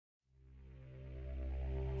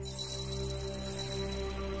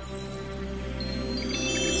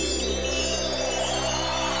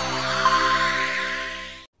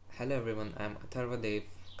Hello everyone, I'm Atharva Deo,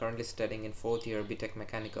 currently studying in 4th year BTech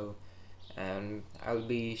Mechanical, and I'll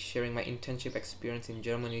be sharing my internship experience in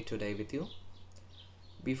Germany today with you.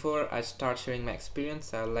 Before I start sharing my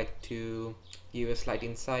experience, I'd like to give a slight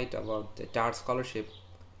insight about the DAAD scholarship.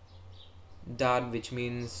 DAAD, which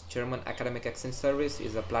means German Academic Exchange Service,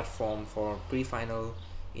 is a platform for pre-final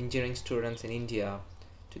engineering students in India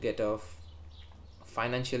to get a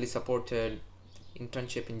financially supported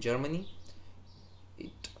internship in Germany.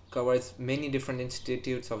 It covers many different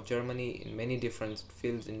institutes of Germany in many different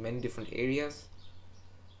fields, in many different areas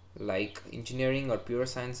like engineering or pure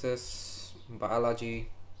sciences, biology,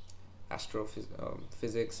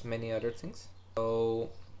 astrophysics, many other things. So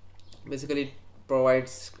basically it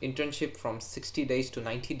provides internship from 60 days to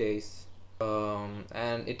 90 days,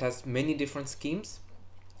 and it has many different schemes,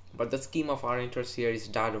 but the scheme of our interest here is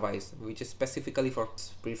DAAD wise, which is specifically for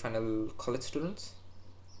pre-final college students.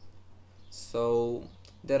 So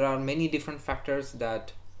there are many different factors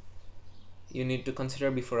that you need to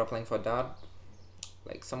consider before applying for DAAD.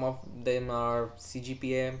 Like some of them are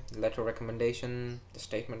CGPA, letter of recommendation, the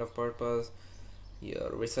statement of purpose,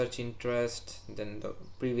 your research interest, then the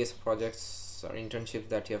previous projects or internships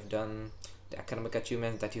that you have done, the academic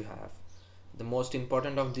achievements that you have. The most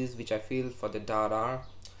important of these, which I feel for the DAAD, are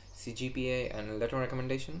CGPA and letter of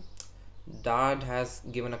recommendation. DAAD has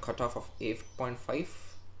given a cutoff of 8.5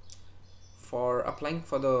 for applying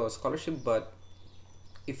for the scholarship, but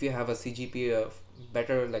if you have a CGPA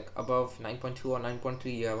better, like above 9.2 or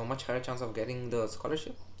 9.3, you have a much higher chance of getting the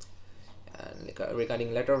scholarship. And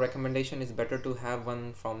regarding letter of recommendation, it's better to have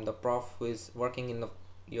one from the prof who is working in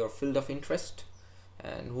your field of interest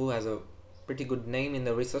and who has a pretty good name in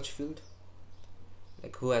the research field,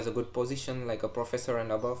 like who has a good position like a professor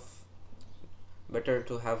and above. Better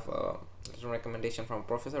to have a letter of recommendation from a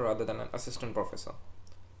professor rather than an assistant professor.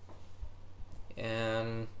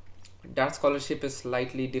 And that scholarship is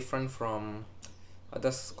slightly different from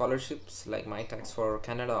other scholarships like MyTax for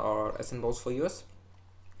Canada or SN for US,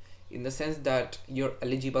 in the sense that you're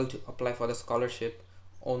eligible to apply for the scholarship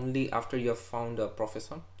only after you have found a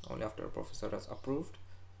professor, only after a professor has approved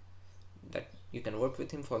that you can work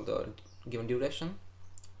with him for the given duration.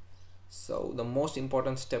 So the most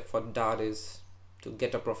important step for that is to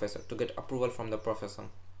get a professor, to get approval from the professor.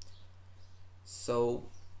 So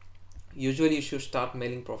usually you should start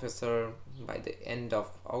mailing professor by the end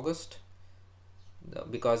of August,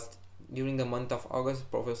 because during the month of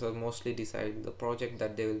August professors mostly decide the project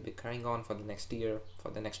that they will be carrying on for the next year,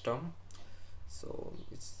 for the next term. So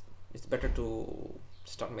it's better to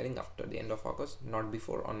start mailing after the end of August, not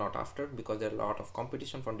before or not after, because there are a lot of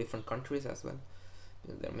competition from different countries as well.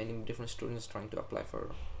 There are many different students trying to apply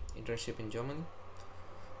for internship in Germany.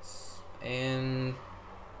 And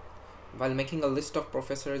while making a list of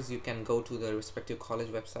professors, you can go to the respective college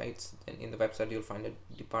websites. Then in the website you'll find a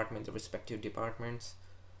department, the respective departments.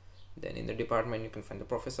 Then in the department you can find the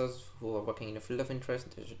professors who are working in a field of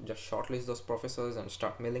interest. Just shortlist those professors and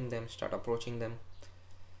start mailing them, start approaching them.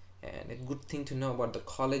 And a good thing to know about the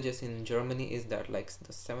colleges in Germany is that, like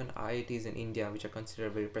the 7 IITs in India, which are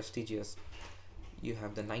considered very prestigious, you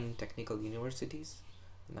have the 9 technical universities,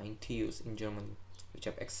 9 TUs in Germany, which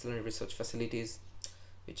have excellent research facilities,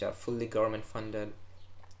 which are fully government funded,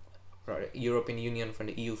 European Union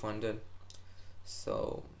funded, EU funded.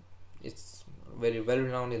 So it's very well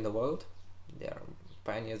renowned in the world. They are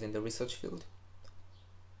pioneers in the research field.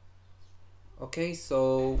 Okay,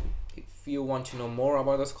 so if you want to know more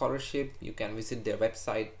about the scholarship, you can visit their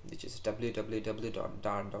website, which is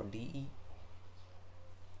www.daad.de.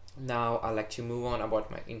 Now I'd like to move on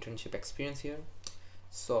about my internship experience here.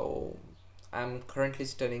 So I'm currently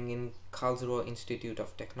studying in Karlsruhe Institute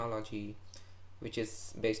of Technology, which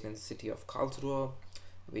is based in the city of Karlsruhe,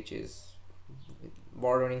 which is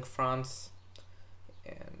bordering France,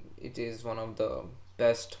 and it is one of the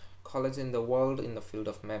best colleges in the world in the field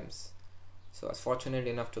of MEMS. So I was fortunate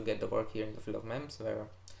enough to get the work here in the field of MEMS, where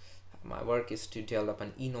my work is to develop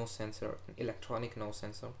an nose sensor, an electronic nose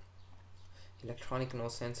sensor. Electronic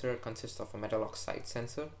nose sensor consists of a metal oxide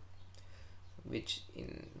sensor, which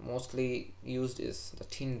in mostly used is the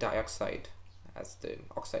tin dioxide as the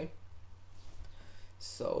oxide.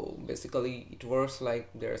 So basically it works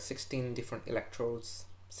like there are 16 different electrodes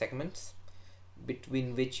segments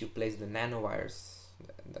between which you place the nanowires,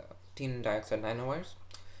 the tin dioxide nanowires.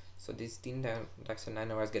 So these tin dioxide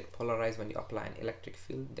nanowires get polarized when you apply an electric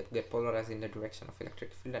field. They get polarized in the direction of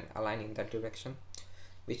electric field and align in that direction,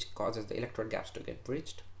 which causes the electrode gaps to get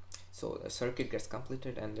bridged. So the circuit gets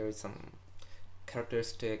completed, and there is some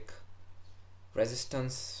characteristic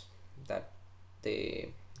resistance that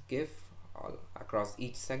they give all across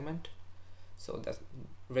each segment. So the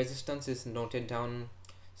resistance is noted down,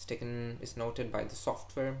 is noted by the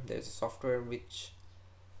software. There's a software which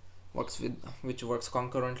works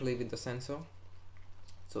concurrently with the sensor,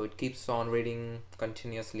 so it keeps on reading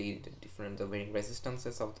continuously the varying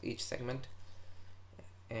resistances of each segment,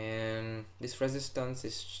 and this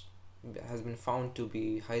resistance has been found to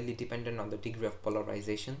be highly dependent on the degree of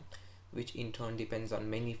polarization, which in turn depends on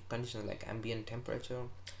many conditions like ambient temperature,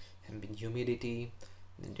 ambient humidity,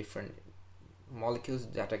 the different molecules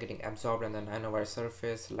that are getting absorbed on the nanowire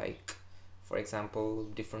surface, like for example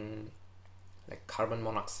different like carbon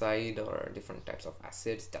monoxide or different types of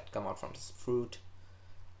acids that come out from this fruit.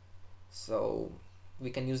 So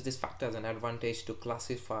we can use this factor as an advantage to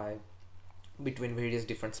classify between various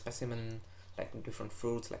different specimens, like different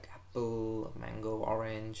fruits like apple, mango,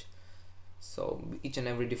 orange. So each and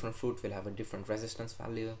every different fruit will have a different resistance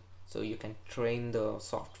value, so you can train the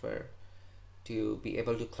software to be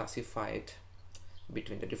able to classify it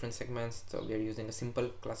between the different segments. So we are using a simple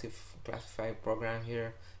classify program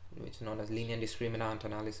here, which is known as linear discriminant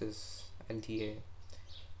analysis, LDA.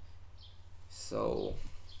 So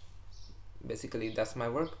basically that's my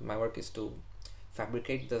work. My work is to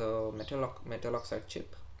fabricate the metal oxide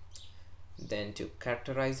chip, then to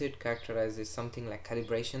characterize it. Characterize is something like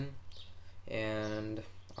calibration, and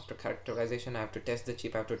after characterization I have to test the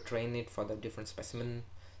chip. I have to train it for the different specimen,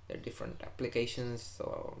 the different applications.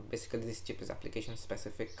 So basically this chip is application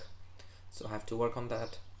specific, so I have to work on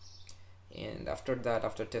that. And after that,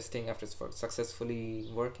 after testing, after it's successfully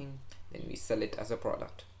working, then we sell it as a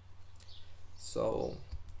product. So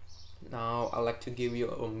now I'd like to give you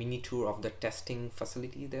a mini tour of the testing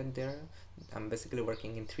facility there. I'm basically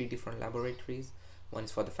working in 3 different laboratories. One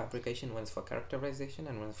is for the fabrication, one is for characterization,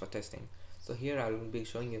 and one is for testing. So here I will be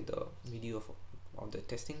showing you the video of the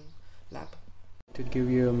testing lab. To give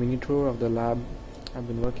you a mini tour of the lab I've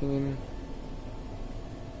been working in.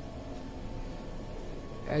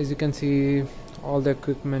 As you can see, all the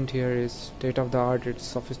equipment here is state of the art. It's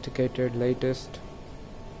sophisticated, latest,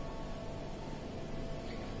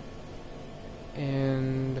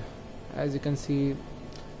 and as you can see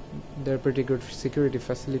there are pretty good security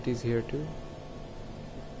facilities here too.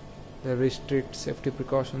 There are very strict safety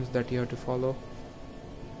precautions that you have to follow.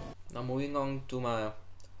 Now moving on to my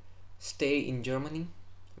stay in Germany.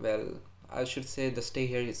 Well, I should say the stay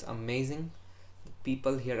here is amazing. The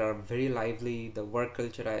people here are very lively. The work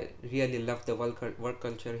culture, I really love the work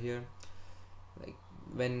culture here. Like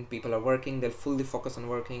when people are working, they'll fully focus on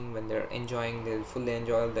working. When they're enjoying, they'll fully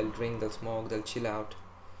enjoy. They'll drink, they'll smoke, they'll chill out.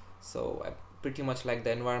 So I pretty much like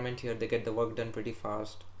the environment here. They get the work done pretty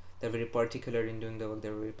fast. They're very particular in doing the work.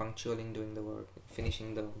 They're very punctual in doing the work,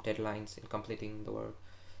 finishing the deadlines and completing the work.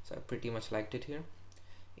 So I pretty much liked it here.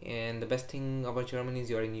 And the best thing about Germany is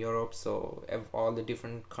you're in Europe, so all the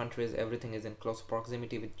different countries, everything is in close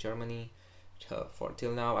proximity with Germany. For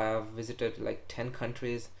till now I have visited like 10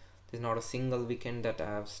 countries. There's not a single weekend that I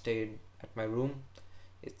have stayed at my room.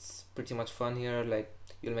 It's pretty much fun here. Like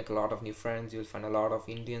you'll make a lot of new friends, you'll find a lot of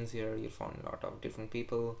Indians here, you'll find a lot of different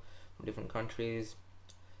people from different countries.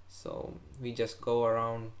 So we just go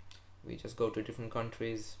around, we just go to different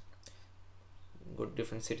countries, go to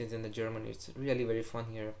different cities in the Germany. It's really very fun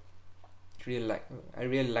here. I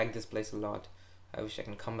really like this place a lot. I wish I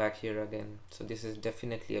can come back here again. So this is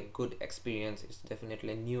definitely a good experience. It's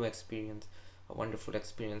definitely a new experience, a wonderful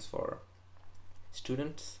experience for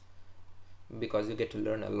students, because you get to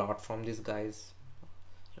learn a lot from these guys.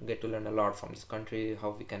 You get to learn a lot from this country, how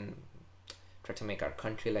we can try to make our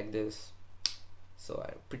country like this. So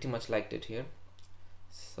I pretty much liked it here.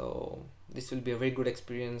 So this will be a very good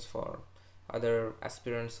experience for other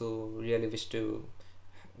aspirants who really wish to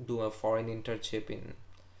do a foreign internship in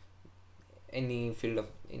any field of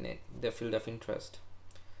their field of interest.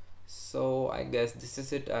 So I guess this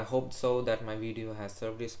is it. I hope so that my video has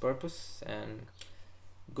served its purpose, and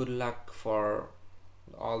good luck for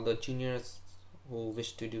all the juniors who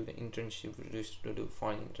wish to do the internship, who wish to do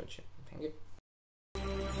foreign internship. Thank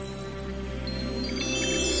you.